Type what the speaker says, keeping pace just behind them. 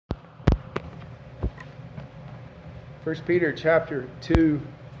1 Peter chapter 2.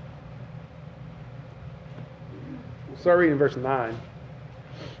 We'll start reading verse 9. It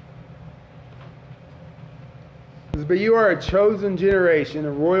says, "But you are a chosen generation,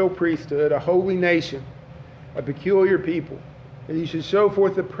 a royal priesthood, a holy nation, a peculiar people, that you should show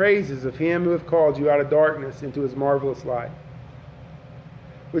forth the praises of him who hath called you out of darkness into his marvelous light,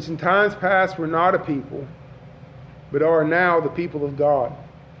 which in times past were not a people, but are now the people of God,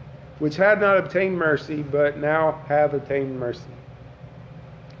 which had not obtained mercy, but now have obtained mercy.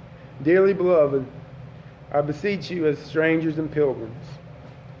 Dearly beloved, I beseech you as strangers and pilgrims,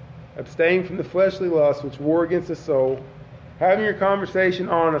 abstain from the fleshly lusts which war against the soul, having your conversation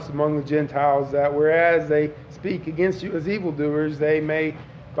honest among the Gentiles, that whereas they speak against you as evildoers, they may,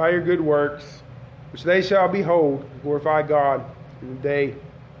 by your good works, which they shall behold, glorify God in the day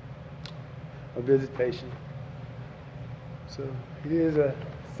of visitation." So it is a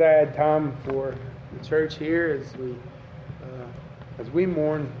sad time for the church here as we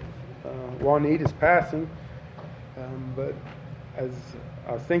mourn Juanita's passing. But as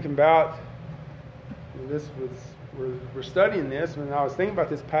I was thinking about we're studying this, and I was thinking about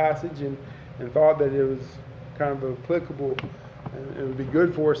this passage and thought that it was kind of applicable, and it would be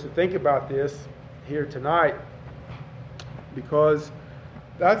good for us to think about this here tonight, because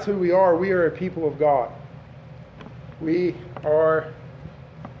that's who we are. We are a people of God. We are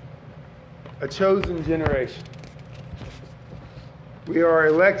a chosen generation. We are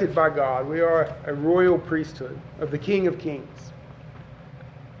elected by God. We are a royal priesthood of the King of Kings.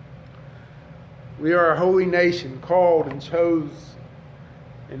 We are a holy nation, called and chose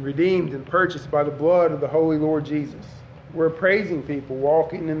and redeemed and purchased by the blood of the holy Lord Jesus. We're a praising people,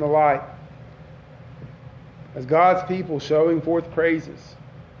 walking in the light as God's people, showing forth praises.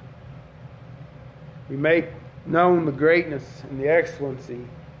 We make known the greatness and the excellency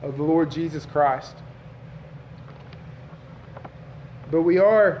of the Lord Jesus Christ. But we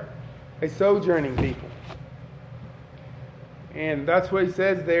are a sojourning people. And that's what he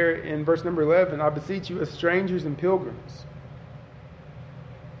says there in verse number 11. "I beseech you as strangers and pilgrims."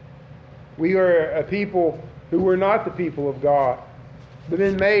 We are a people who were not the people of God, but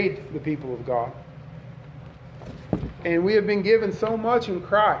been made the people of God. And we have been given so much in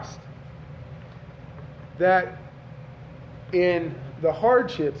Christ that in the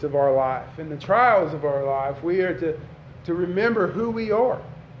hardships of our life, in the trials of our life, we are to remember who we are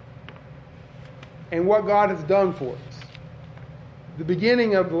and what God has done for us. The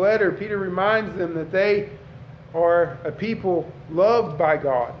beginning of the letter, Peter reminds them that they are a people loved by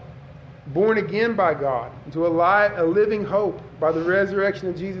God, born again by God, into a living hope by the resurrection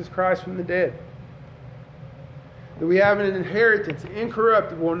of Jesus Christ from the dead. That we have an inheritance,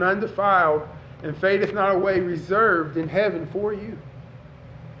 incorruptible and undefiled, and fadeth not away, reserved in heaven for you.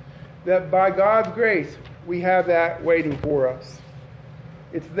 That by God's grace, we have that waiting for us.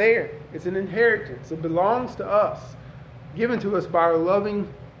 It's there. It's an inheritance. It belongs to us, given to us by our loving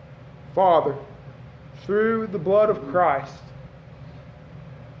Father through the blood of Christ,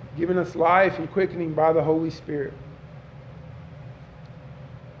 given us life and quickening by the Holy Spirit.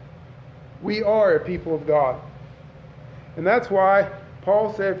 We are a people of God. And that's why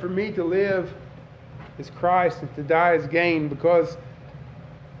Paul said, "For me to live is Christ and to die is gain," because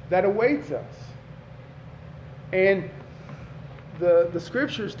that awaits us. And the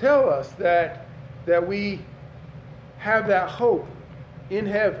scriptures tell us that we have that hope in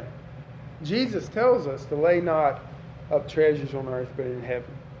heaven. Jesus tells us to lay not up treasures on earth, but in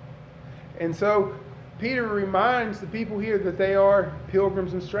heaven. And so Peter reminds the people here that they are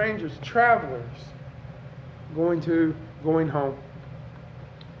pilgrims and strangers, travelers, going home.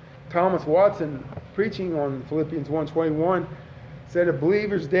 Thomas Watson, preaching on Philippians 1:21, said, "A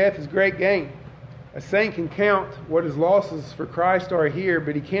believer's death is great gain. A saint can count what his losses for Christ are here,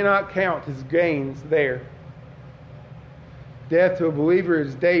 but he cannot count his gains there. Death to a believer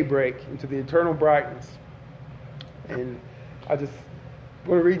is daybreak into the eternal brightness." And I just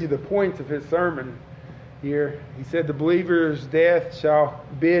want to read you the points of his sermon here. He said, "The believer's death shall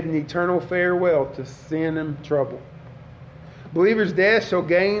bid an eternal farewell to sin and trouble. Believer's death shall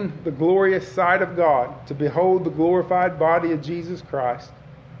gain the glorious sight of God, to behold the glorified body of Jesus Christ.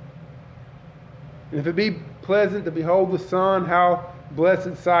 And if it be pleasant to behold the Son, how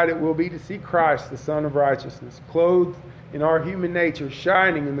blessed sight it will be to see Christ, the Son of righteousness, clothed in our human nature,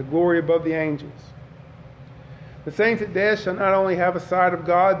 shining in the glory above the angels. The saints at death shall not only have a sight of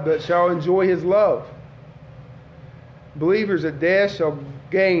God, but shall enjoy his love. Believers at death shall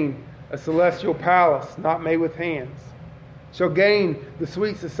gain a celestial palace not made with hands, shall gain the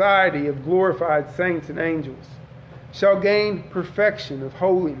sweet society of glorified saints and angels, shall gain perfection of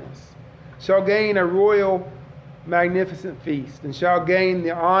holiness, shall gain a royal magnificent feast, and shall gain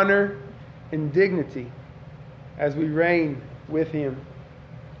the honor and dignity as we reign with him.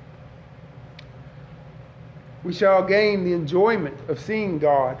 We shall gain the enjoyment of seeing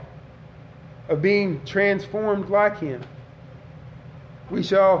God, of being transformed like him. We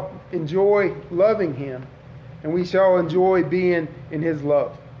shall enjoy loving him, and we shall enjoy being in his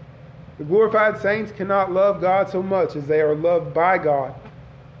love. The glorified saints cannot love God so much as they are loved by God.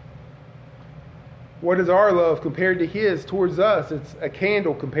 What is our love compared to his towards us? It's a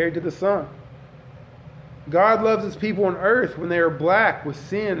candle compared to the sun. God loves his people on earth when they are black with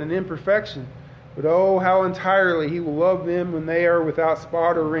sin and imperfection. But oh, how entirely he will love them when they are without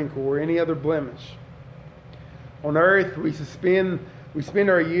spot or wrinkle or any other blemish. On earth we spend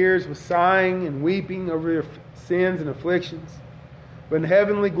our years with sighing and weeping over their sins and afflictions. But in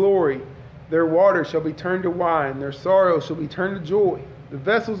heavenly glory, their water shall be turned to wine, their sorrow shall be turned to joy. The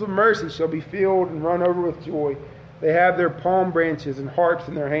vessels of mercy shall be filled and run over with joy. They have their palm branches and harps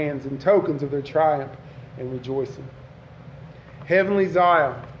in their hands, and tokens of their triumph and rejoicing. Heavenly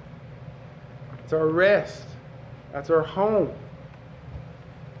Zion, it's our rest. That's our home.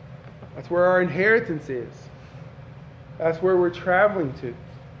 That's where our inheritance is. That's where we're traveling to.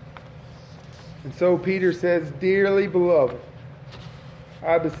 And so Peter says, "Dearly beloved,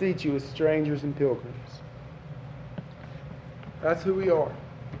 I beseech you as strangers and pilgrims." That's who we are.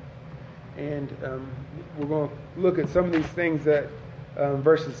 And we're going to look at some of these things that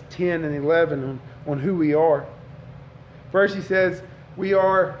verses 10 and 11 on who we are. First he says, we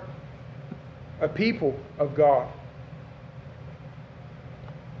are a people of God.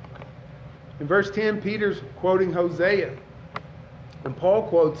 In verse 10, Peter's quoting Hosea. And Paul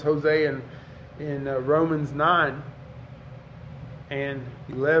quotes Hosea in Romans 9 and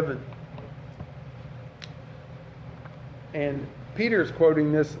 11. And Peter's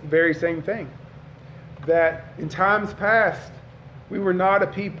quoting this very same thing. That in times past, we were not a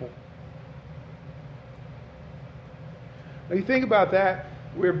people. Now you think about that.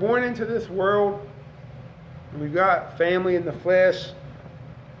 We're born into this world, and we've got family in the flesh,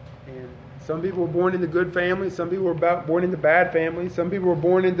 and some people were born into good families, some people were born into bad families, some people were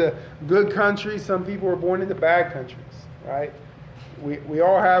born into good countries, some people were born into bad countries, right? We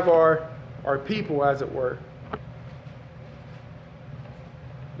all have our people, as it were.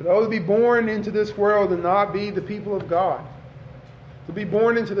 But to be born into this world and not be the people of God, to be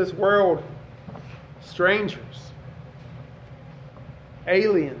born into this world strangers,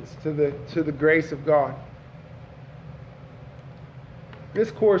 aliens to the grace of God.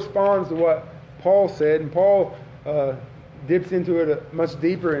 This corresponds to what Paul said, and Paul dips into it much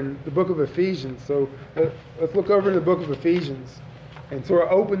deeper in the book of Ephesians. So let's look over in the book of Ephesians and sort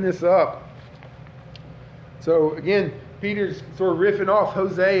of open this up. So again, Peter's sort of riffing off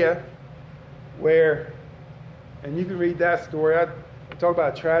Hosea, where, and you can read that story. I talk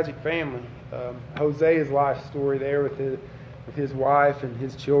about a tragic family. Hosea's life story there with his wife and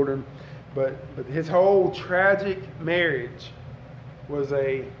his children, but his whole tragic marriage was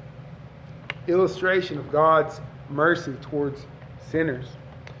a illustration of God's mercy towards sinners.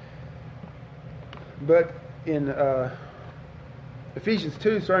 But in Ephesians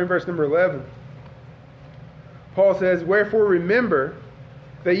 2, starting verse number 11, Paul says, "Wherefore remember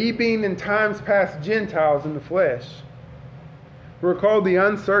that ye being in times past Gentiles in the flesh, were called the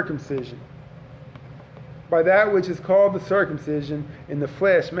uncircumcision, by that which is called the circumcision in the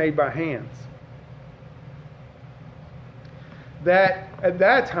flesh made by hands. That at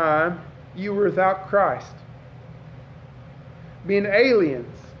that time you were without Christ, being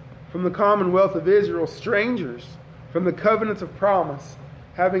aliens from the commonwealth of Israel, strangers from the covenants of promise,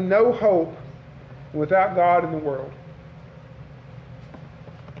 having no hope, and without God in the world."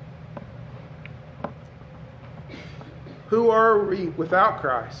 Who are we without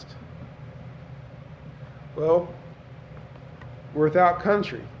Christ? Well, we're without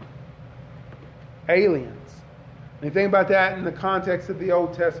country, aliens. And you think about that in the context of the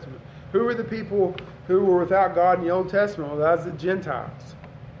Old Testament. Who were the people who were without God in the Old Testament? Well, that was the Gentiles.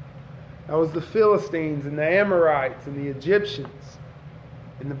 That was the Philistines and the Amorites and the Egyptians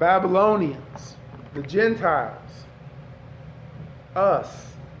and the Babylonians, the Gentiles.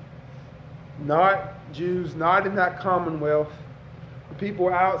 Us. Not Jews, not in that commonwealth. The people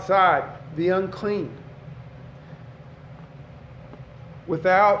outside, the unclean.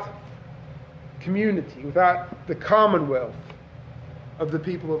 Without community, without the commonwealth of the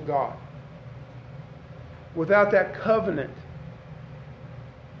people of God. Without that covenant.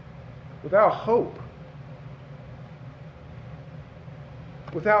 Without hope.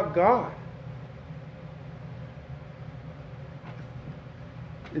 Without God.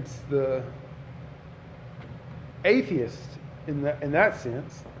 It's atheists in that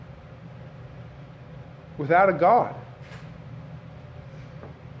sense, without a God.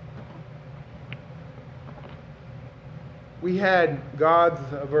 We had gods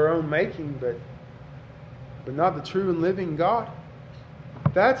of our own making, but not the true and living God.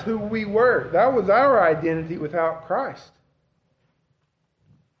 That's who we were. That was our identity without Christ.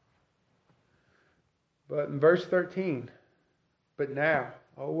 But in verse 13, but now,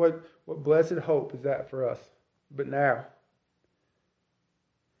 oh, what blessed hope is that for us? But now.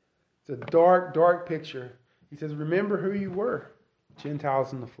 It's a dark, dark picture. He says, remember who you were,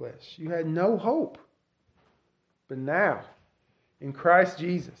 Gentiles in the flesh. You had no hope. But now, in Christ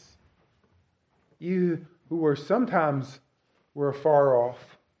Jesus, you who were sometimes afar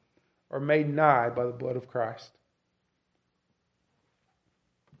off are made nigh by the blood of Christ.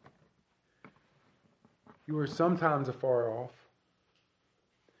 You were sometimes afar off.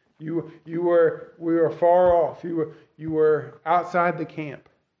 We were far off. You were outside the camp.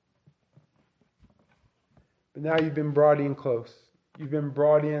 But now you've been brought in close. You've been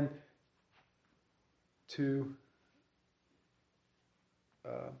brought in to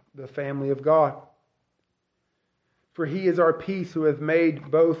the family of God. For he is our peace, who hath made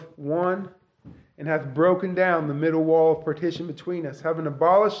both one, and hath broken down the middle wall of partition between us, having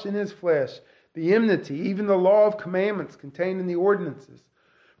abolished in his flesh the enmity, even the law of commandments contained in the ordinances,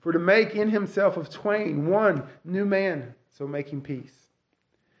 for to make in himself of twain one new man, so making peace.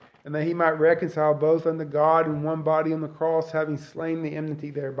 And that he might reconcile both unto God in one body on the cross, having slain the enmity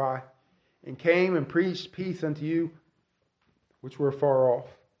thereby, and came and preached peace unto you which were far off,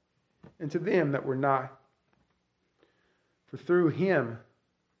 and to them that were nigh. For through him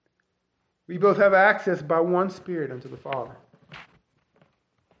we both have access by one Spirit unto the Father.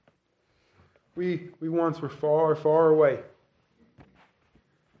 We once were far, far away,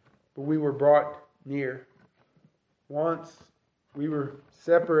 but we were brought near. Once we were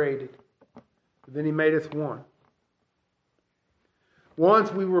separated, but then he made us one.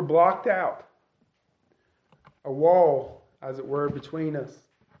 Once we were blocked out, a wall, as it were, between us,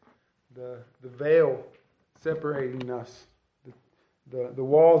 the veil separating us, the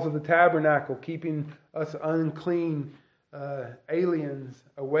walls of the tabernacle keeping us unclean aliens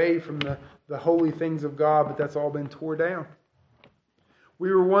away from the holy things of God, but that's all been torn down.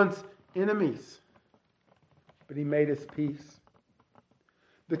 We were once enemies, but he made us peace.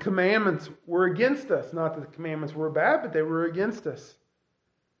 The commandments were against us. Not that the commandments were bad, but they were against us.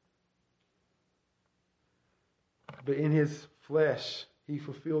 But in his flesh, he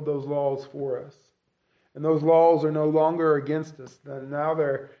fulfilled those laws for us. And those laws are no longer against us. Now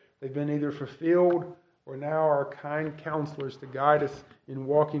they've been either fulfilled or now are kind counselors to guide us in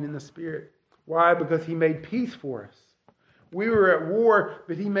walking in the Spirit. Why? Because he made peace for us. We were at war,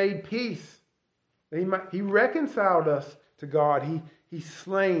 but he made peace. He reconciled us to God. He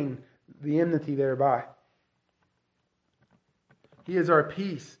slain the enmity thereby. He is our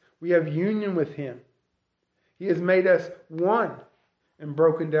peace. We have union with him. He has made us one and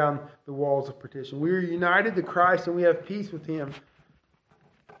broken down the walls of partition. We are united to Christ and we have peace with him.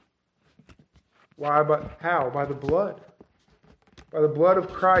 Why? But how? By the blood. By the blood of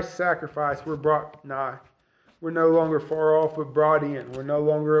Christ's sacrifice, we're brought nigh. We're no longer far off, but brought in. We're no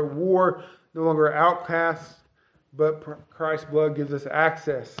longer at war, no longer outcasts, but Christ's blood gives us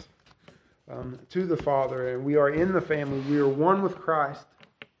access to the Father, and we are in the family. We are one with Christ.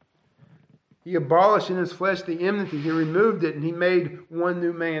 He abolished in his flesh the enmity. He removed it, and he made one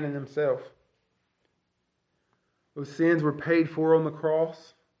new man in himself. Those sins were paid for on the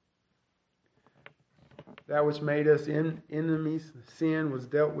cross. That which made us enemies, sin was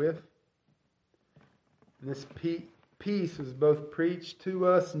dealt with. And this peace was both preached to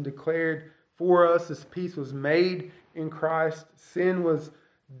us and declared for us. This peace was made in Christ. Sin was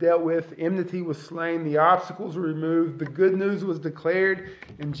dealt with. Enmity was slain. The obstacles were removed. The good news was declared,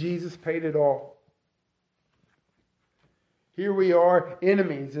 and Jesus paid it all. Here we are,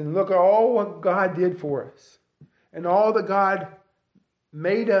 enemies, and look at all what God did for us and all that God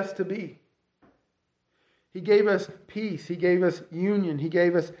made us to be. He gave us peace. He gave us union. He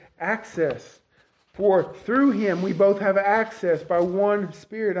gave us access. For through him we both have access by one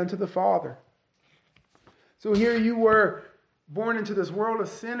Spirit unto the Father. So here you were, born into this world a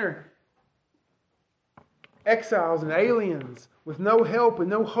sinner, exiles and aliens, with no help and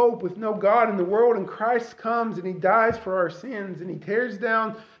no hope, with no God in the world, and Christ comes and he dies for our sins, and he tears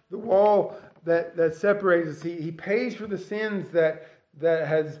down the wall that separates us. He pays for the sins that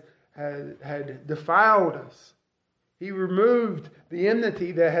had defiled us. He removed the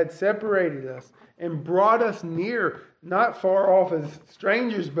enmity that had separated us and brought us near not far off as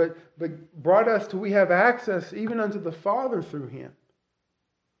strangers, but brought us to we have access even unto the Father through him.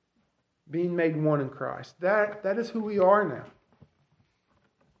 Being made one in Christ. That is who we are now.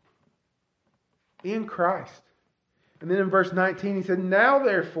 In Christ. And then in verse 19 he said, now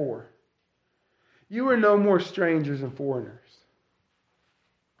therefore, you are no more strangers and foreigners.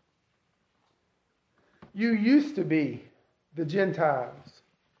 You used to be the Gentiles,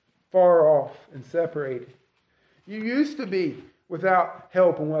 far off and separated. You used to be without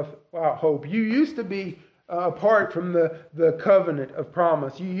help and without hope. You used to be apart from the covenant of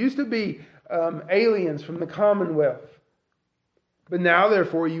promise. You used to be aliens from the commonwealth. But now,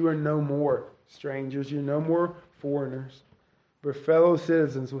 therefore, you are no more strangers. You're no more foreigners, but fellow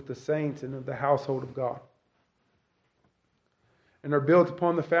citizens with the saints and of the household of God, and are built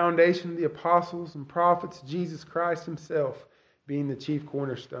upon the foundation of the apostles and prophets, Jesus Christ himself being the chief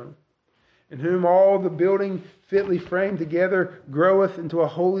cornerstone, in whom all the building fitly framed together groweth into a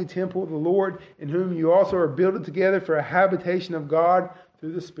holy temple of the Lord, in whom you also are builded together for a habitation of God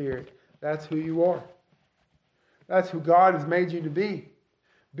through the Spirit. That's who you are. That's who God has made you to be.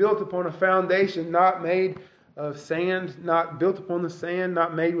 Built upon a foundation not made of sand, not built upon the sand,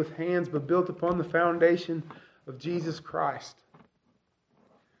 not made with hands, but built upon the foundation of Jesus Christ.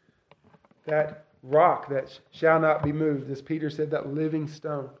 That rock that shall not be moved, as Peter said, that living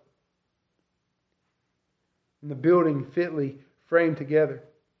stone. And the building fitly framed together.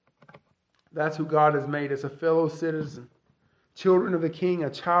 That's who God has made us, a fellow citizen, children of the King, a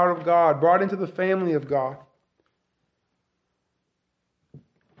child of God, brought into the family of God.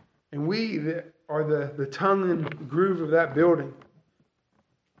 And we are the tongue and groove of that building.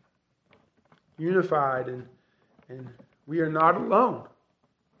 Unified, and we are not alone.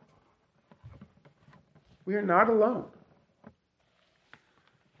 We are not alone.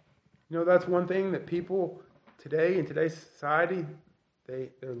 You know, that's one thing that people today, in today's society, they're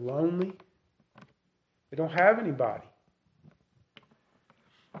lonely. They don't have anybody.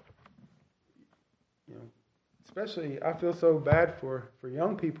 You know, especially, I feel so bad for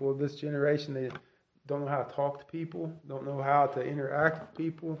young people of this generation. They don't know how to talk to people, don't know how to interact with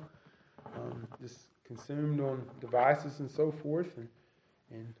people, just consumed on devices and so forth.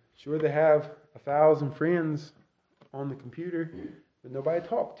 And sure, they have 1,000 friends on the computer, but nobody to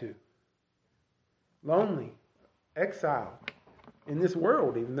talk to. Lonely, exiled in this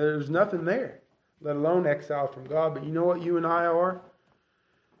world, even there's nothing there, let alone exiled from God. But you know what you and I are?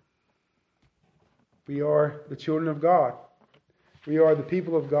 We are the children of God. We are the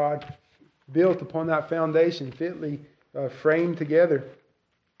people of God, built upon that foundation, fitly framed together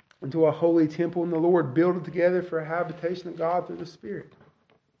into a holy temple in the Lord, built together for a habitation of God through the Spirit.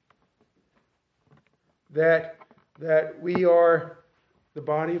 That we are the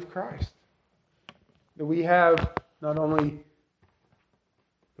body of Christ. That we have not only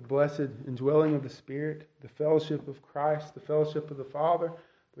the blessed indwelling of the Spirit, the fellowship of Christ, the fellowship of the Father,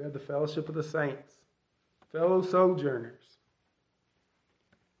 we have the fellowship of the saints, fellow sojourners,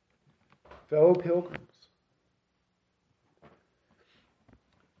 fellow pilgrims.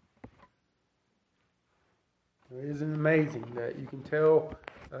 Isn't it amazing that you can tell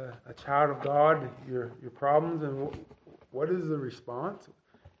a child of God your problems, and what is the response?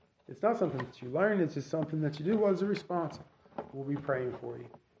 It's not something that you learn, it's just something that you do. What is the response? We'll be praying for you.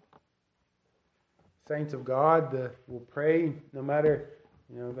 Saints of God will pray no matter,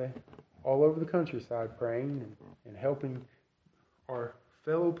 they all over the countryside praying and helping our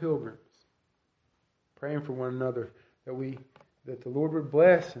fellow pilgrims, praying for one another that the Lord would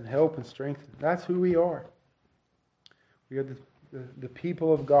bless and help and strengthen. That's who we are. We are the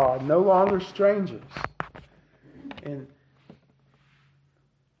people of God, no longer strangers. And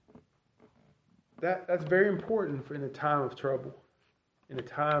that's very important in a time of trouble, in a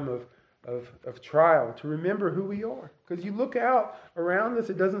time of trial, to remember who we are. Because you look out around us,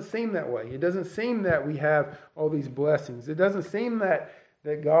 it doesn't seem that way. It doesn't seem that we have all these blessings. It doesn't seem that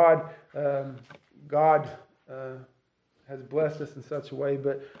God has blessed us in such a way.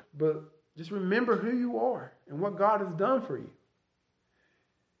 But just remember who you are and what God has done for you.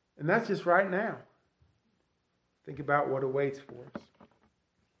 And that's just right now. Think about what awaits for us.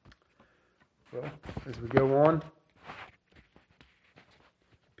 Well, as we go on,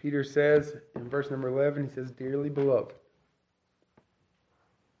 Peter says in verse number 11, he says, "Dearly beloved."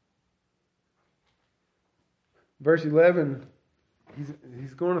 Verse 11,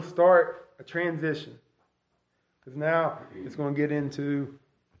 he's going to start a transition. Because now it's going to get into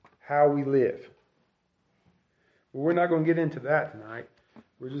how we live. But we're not going to get into that tonight.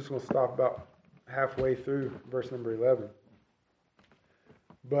 We're just going to stop about halfway through verse number 11.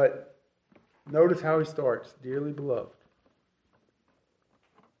 But Notice how he starts, dearly beloved.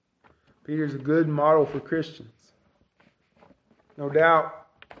 Peter's a good model for Christians. No doubt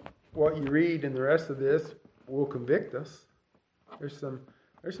what you read in the rest of this will convict us. There's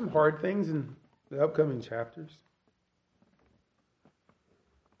some hard things in the upcoming chapters.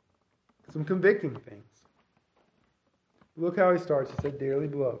 Some convicting things. Look how he starts. He said, dearly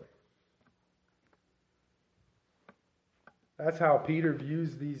beloved. That's how Peter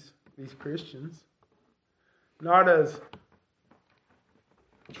views these Christians. Not as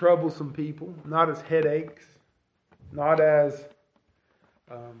troublesome people, not as headaches, not as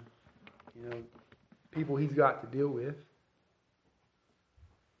people he's got to deal with.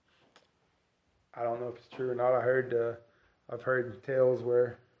 I don't know if it's true or not. I've heard tales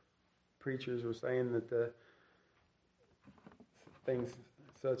where preachers were saying that the things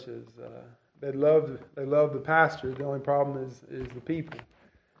such as they love the pastor. The only problem is the people.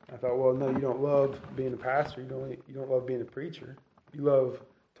 I thought, well, no, you don't love being a pastor. You don't love being a preacher. You love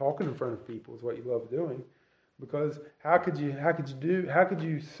talking in front of people is what you love doing. Because how could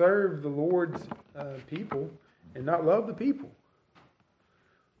you serve the Lord's people and not love the people?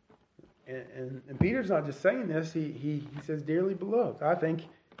 And Peter's not just saying this. He says, dearly beloved. I think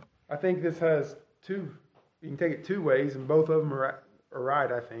this has two. You can take it two ways, and both of them are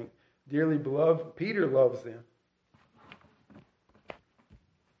right. I think dearly beloved. Peter loves them.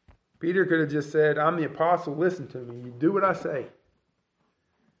 Peter could have just said, I'm the apostle, listen to me. You do what I say.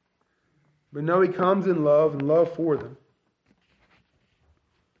 But no, he comes in love and love for them.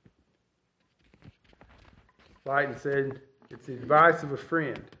 Lighton said, it's the advice of a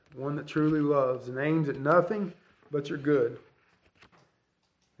friend, one that truly loves and aims at nothing but your good.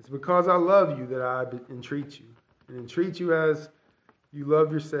 It's because I love you that I entreat you, and entreat you as you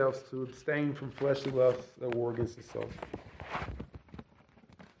love yourselves to abstain from fleshly lusts that war against the soul.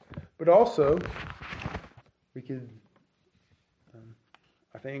 But also, we could,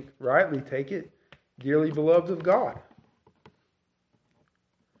 I think, rightly take it, dearly beloved of God.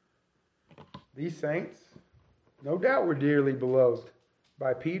 These saints, no doubt, were dearly beloved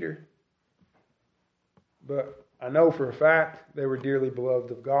by Peter. But I know for a fact they were dearly beloved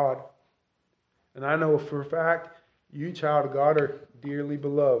of God. And I know for a fact you, child of God, are dearly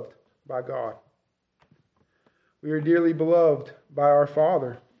beloved by God. We are dearly beloved by our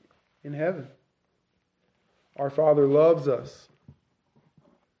Father in heaven. Our Father loves us.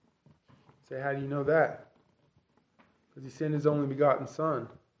 Say, how do you know that? Because He sent His only begotten Son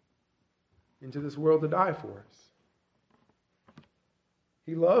into this world to die for us.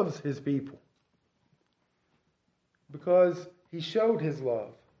 He loves His people because He showed His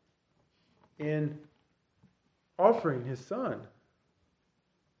love in offering His Son,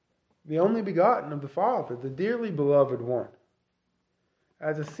 the only begotten of the Father, the dearly beloved one,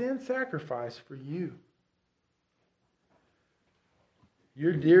 as a sin sacrifice for you.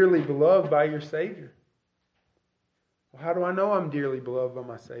 You're dearly beloved by your Savior. Well, how do I know I'm dearly beloved by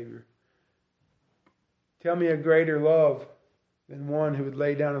my Savior? Tell me a greater love than one who would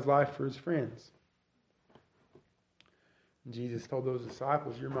lay down his life for his friends. And Jesus told those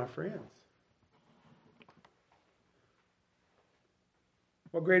disciples, you're my friends.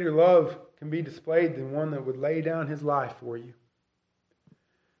 What greater love can be displayed than one that would lay down his life for you?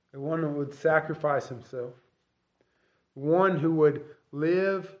 The one that would sacrifice himself. One who would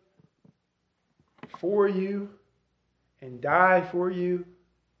live for you and die for you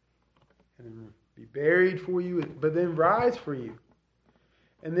and be buried for you, but then rise for you.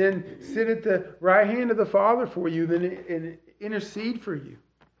 And then sit at the right hand of the Father for you, and intercede for you.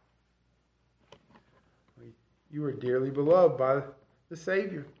 You are dearly beloved by the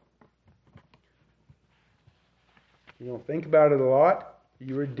Savior. You don't think about it a lot.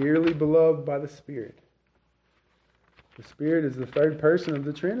 You are dearly beloved by the Spirit. The Spirit is the third person of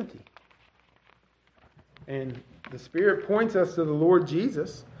the Trinity. And the Spirit points us to the Lord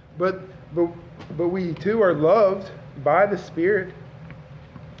Jesus, but we too are loved by the Spirit.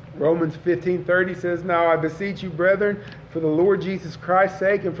 Romans 15:30 says, now I beseech you, brethren, for the Lord Jesus Christ's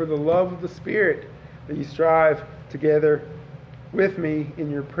sake and for the love of the Spirit, that you strive together with me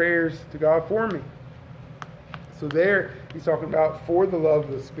in your prayers to God for me. So there, he's talking about for the love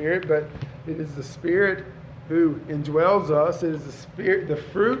of the Spirit, but it is the Spirit who indwells us. It is the Spirit, the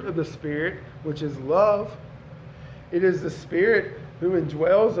fruit of the Spirit, which is love. It is the Spirit who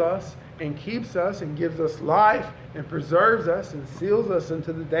indwells us and keeps us and gives us life and preserves us and seals us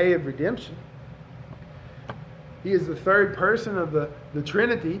into the day of redemption. He is the third person of the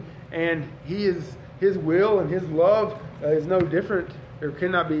Trinity, and His will and His love is no different, or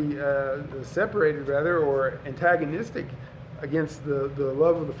cannot be separated, rather, or antagonistic against the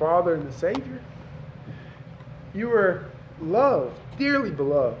love of the Father and the Savior. You are loved, dearly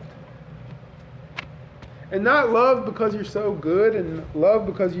beloved. And not loved because you're so good and loved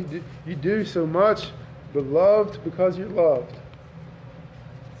because you do so much, but loved because you're loved.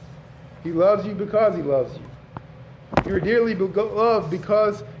 He loves you because He loves you. You're dearly beloved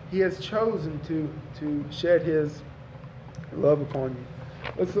because He has chosen to shed His love upon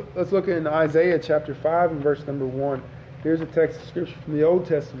you. Let's look in Isaiah chapter 5 and verse number 1. Here's a text of Scripture from the Old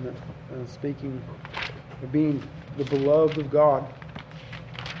Testament speaking of being the beloved of God.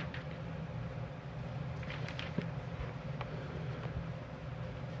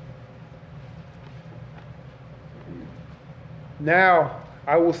 Now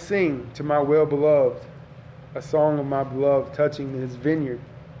I will sing to my well-beloved a song of my beloved touching His vineyard.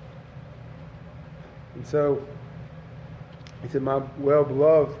 And so he said, my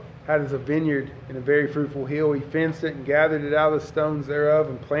well-beloved had as a vineyard in a very fruitful hill. He fenced it and gathered it out of the stones thereof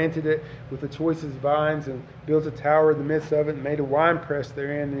and planted it with the choicest vines and built a tower in the midst of it and made a winepress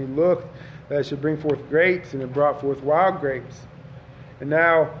therein. And he looked that it should bring forth grapes, and it brought forth wild grapes. And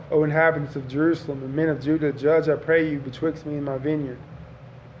now, O inhabitants of Jerusalem and men of Judah, judge, I pray you, betwixt me and my vineyard.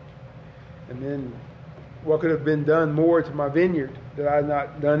 And then, what could have been done more to my vineyard that I had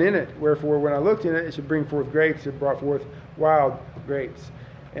not done in it? Wherefore, when I looked in it, it should bring forth grapes. It brought forth wild grapes.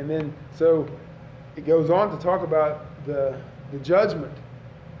 And then, so it goes on to talk about the judgment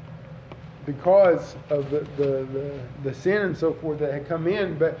because of the sin and so forth that had come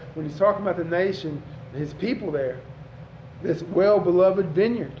in. But when he's talking about the nation, his people there, this well-beloved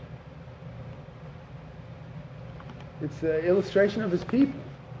vineyard, it's an illustration of his people.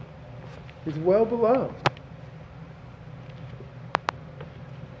 He's well-beloved.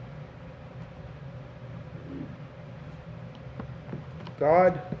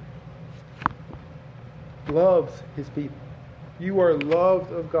 God loves His people. You are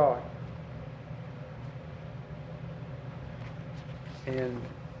loved of God. And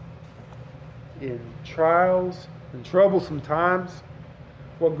in trials and troublesome times,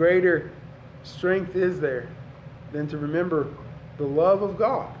 what greater strength is there than to remember the love of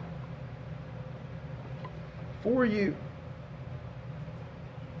God for you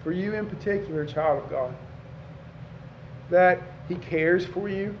in particular, child of God, that He cares for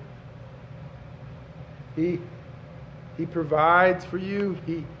you. He provides for you.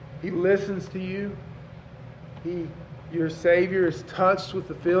 He listens to you. Your Savior is touched with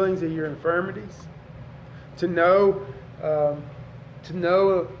the feelings of your infirmities. To know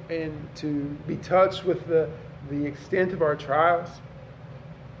and to be touched with the extent of our trials.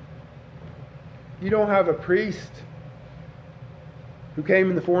 You don't have a priest who came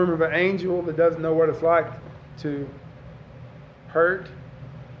in the form of an angel that doesn't know what it's like to hurt,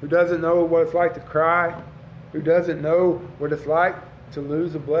 who doesn't know what it's like to cry, who doesn't know what it's like to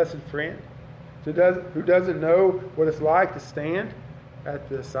lose a blessed friend, who doesn't know what it's like to stand at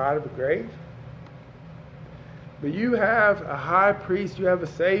the side of a grave. But you have a high priest, you have a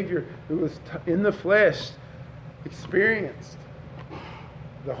Savior who was in the flesh, experienced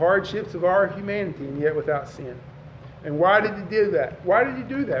the hardships of our humanity and yet without sin. And why did He do that? Why did He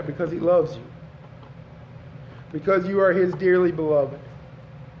do that? Because He loves you. Because you are His dearly beloved.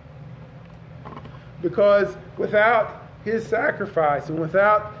 Because without His sacrifice and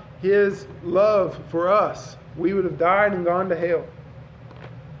without His love for us, we would have died and gone to hell.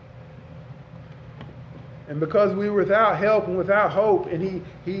 And because we were without help and without hope, and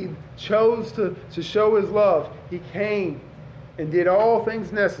He chose to show His love, He came and did all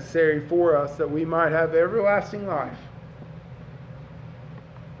things necessary for us that we might have everlasting life.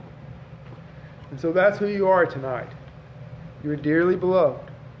 And so that's who you are tonight. You're dearly beloved.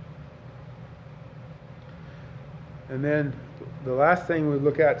 And then the last thing we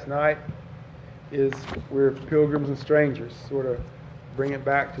look at tonight is we're pilgrims and strangers. Sort of bring it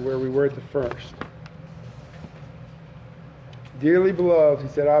back to where we were at the first. Dearly beloved, He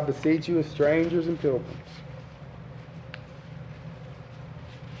said, I beseech you as strangers and pilgrims.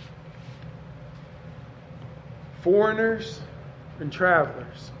 Foreigners and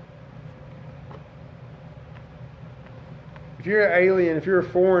travelers. If you're an alien, if you're a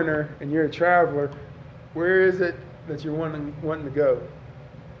foreigner and you're a traveler, where is it that you're wanting to go?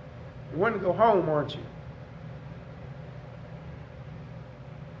 You're wanting to go home, aren't you?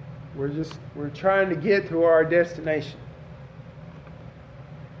 We're trying to get to our destination.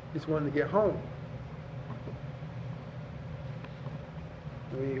 Just wanting to get home.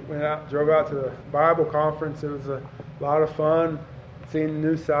 We drove out to the Bible conference. It was a lot of fun, seeing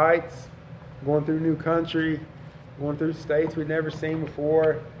new sights, going through new country, going through states we'd never seen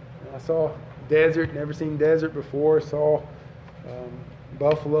before. I saw desert, never seen desert before. Saw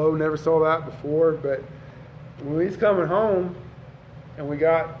Buffalo, never saw that before, but when we was coming home and we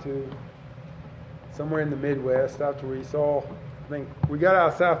got to somewhere in the Midwest, after we saw, I think we got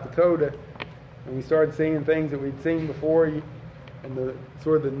out of South Dakota and we started seeing things that we'd seen before, and the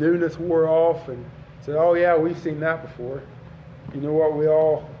sort of the newness wore off, and said, oh yeah, we've seen that before. You know what we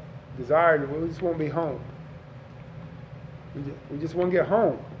all desired? We just want to be home. We just want to get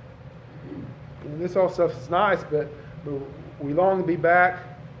home. And this all stuff is nice, but we long to be back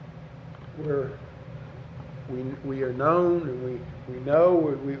where we are known and we know.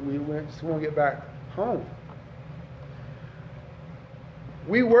 We just want to get back home.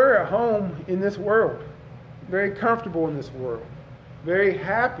 We were at home in this world, very comfortable in this world, very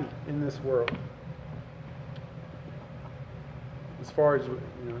happy in this world. As far as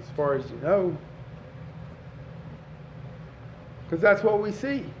you know, because that's what we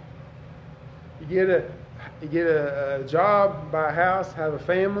see. You get a job, buy a house, have a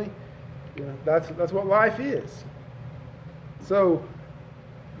family. That's what life is. So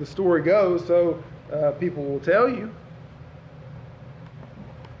the story goes. So people will tell you,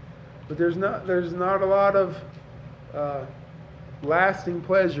 but there's not a lot of lasting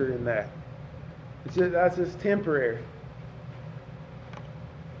pleasure in that. That's just temporary.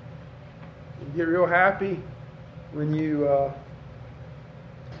 You get real happy when you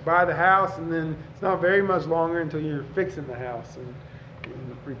buy the house, and then it's not very much longer until you're fixing the house and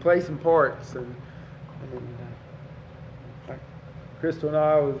replacing parts. And like Crystal and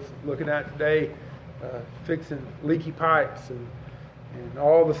I was looking at today, fixing leaky pipes and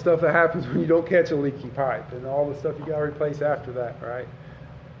all the stuff that happens when you don't catch a leaky pipe, and all the stuff you got to replace after that, right?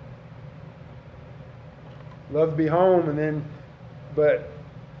 Love to be home, but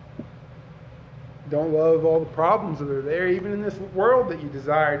don't love all the problems that are there, even in this world that you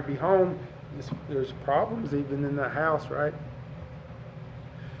desire to be home. There's problems even in that house, right?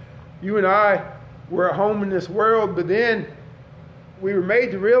 You and I were at home in this world, but then we were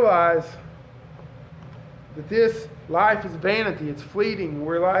made to realize that this life is vanity. It's fleeting.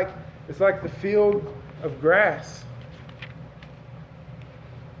 It's like the field of grass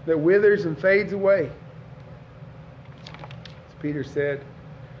that withers and fades away. As Peter said,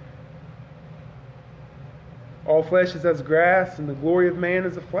 all flesh is as grass, and the glory of man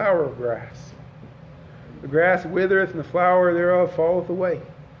is a flower of grass. The grass withereth, and the flower thereof falleth away.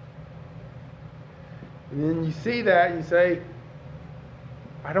 And then you see that, and you say,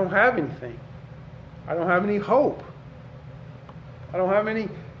 I don't have anything. I don't have any hope. I don't have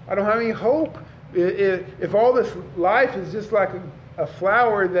any hope. If all this life is just like a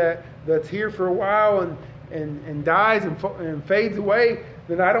flower that's here for a while and dies and fades away,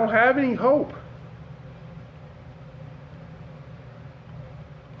 then I don't have any hope.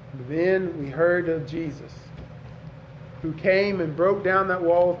 Then we heard of Jesus, who came and broke down that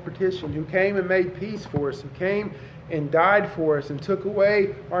wall of partition, who came and made peace for us, who came and died for us and took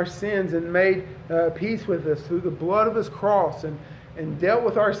away our sins and made peace with us through the blood of his cross, and dealt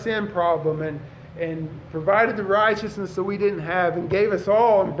with our sin problem and provided the righteousness that we didn't have, and gave us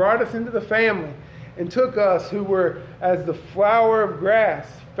all and brought us into the family, and took us who were as the flower of grass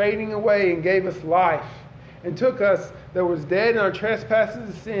fading away and gave us life, and took us that was dead in our trespasses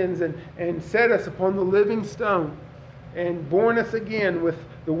and sins and set us upon the living stone, and born us again with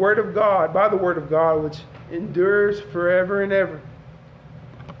the Word of God, by the Word of God, which endures forever and ever,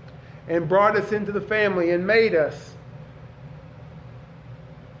 and brought us into the family and made us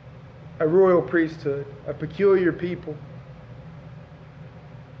a royal priesthood, a peculiar people,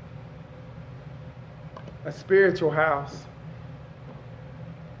 a spiritual house,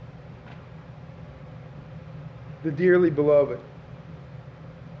 the dearly beloved.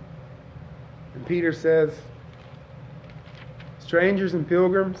 And Peter says, strangers and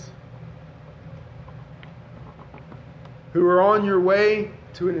pilgrims who are on your way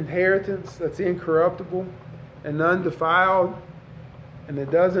to an inheritance that's incorruptible and undefiled, and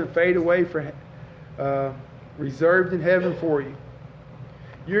that doesn't fade away, reserved in heaven for you.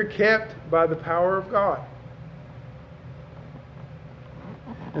 You're kept by the power of God.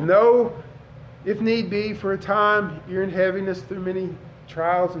 And though, if need be, for a time you're in heaviness through many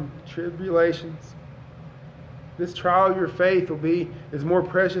trials and tribulations, this trial of your faith is more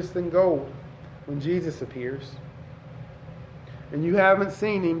precious than gold when Jesus appears. And you haven't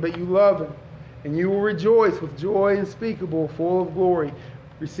seen him, but you love him. And you will rejoice with joy unspeakable, full of glory,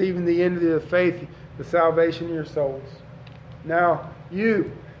 receiving the end of the faith, the salvation of your souls. Now,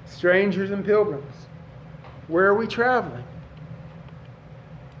 you, strangers and pilgrims, where are we traveling?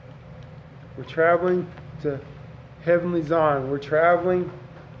 We're traveling to heavenly Zion. We're traveling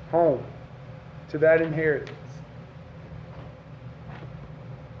home to that inheritance.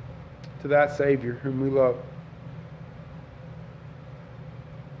 to that Savior whom we love.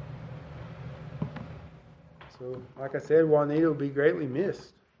 So, like I said, Juanita will be greatly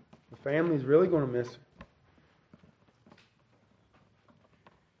missed. The family's really going to miss her.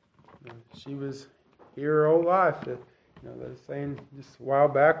 She was here her whole life. They were saying just a while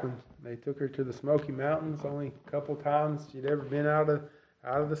back when they took her to the Smoky Mountains, only a couple times she'd ever been out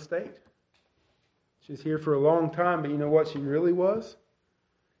of the state. She was here for a long time, but you know what she really was?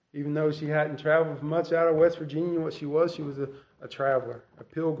 Even though she hadn't traveled much out of West Virginia, what she was a traveler, a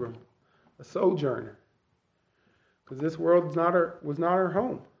pilgrim, a sojourner. Because this world was not her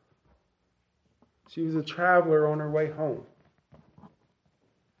home. She was a traveler on her way home.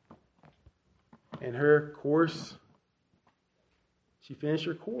 And her course, she finished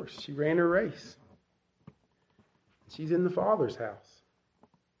her course. She ran her race. She's in the Father's house.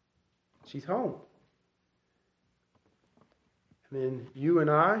 She's home. And then you and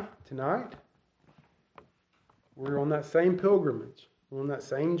I, tonight, we're on that same pilgrimage. We're on that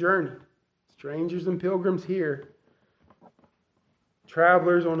same journey. Strangers and pilgrims here.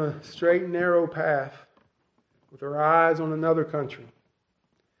 Travelers on a straight and narrow path with our eyes on another country.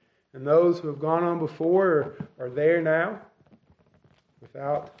 And those who have gone on before are there now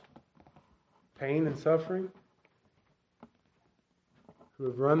without pain and suffering, who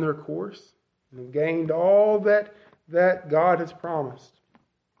have run their course and have gained all that God has promised,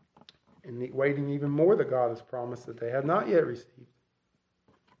 and waiting even more that God has promised that they have not yet received.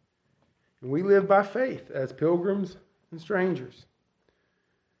 And we live by faith as pilgrims and strangers.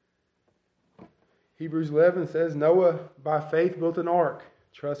 Hebrews 11 says, Noah by faith built an ark,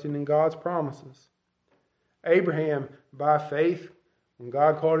 trusting in God's promises. Abraham, by faith, when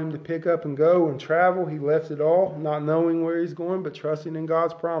God called him to pick up and go and travel, he left it all, not knowing where he's going, but trusting in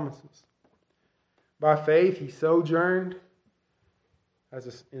God's promises. By faith, he sojourned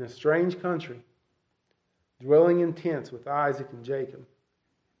in a strange country, dwelling in tents with Isaac and Jacob,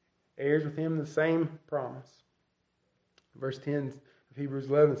 heirs with him the same promise. Verse 10 of Hebrews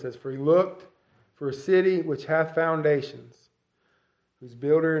 11 says, For he looked for a city which hath foundations, whose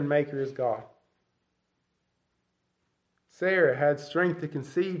builder and maker is God. Sarah had strength to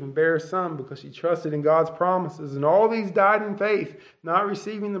conceive and bear a son because she trusted in God's promises. And all these died in faith, not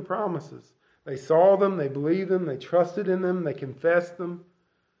receiving the promises. They saw them, they believed them, they trusted in them, they confessed them.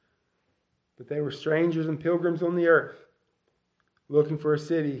 But they were strangers and pilgrims on the earth, looking for a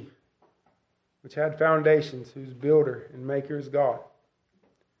city which had foundations, whose builder and maker is God.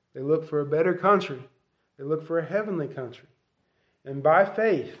 They looked for a better country. They looked for a heavenly country. And by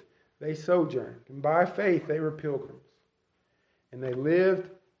faith, they sojourned. And by faith, they were pilgrims. And they lived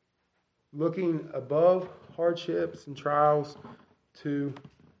looking above hardships and trials to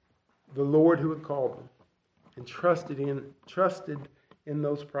the Lord who had called them. And trusted in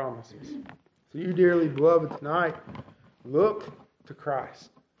those promises. So you dearly beloved tonight, look to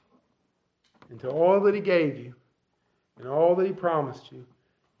Christ. And to all that He gave you. And all that He promised you.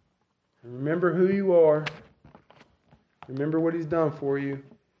 And remember who you are. Remember what He's done for you.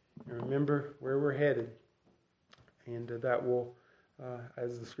 And remember where we're headed. And that will,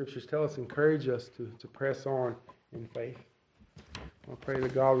 as the Scriptures tell us, encourage us to press on in faith. I pray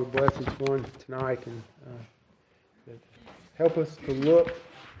that God will bless each one tonight and help us to look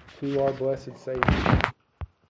to our blessed Savior.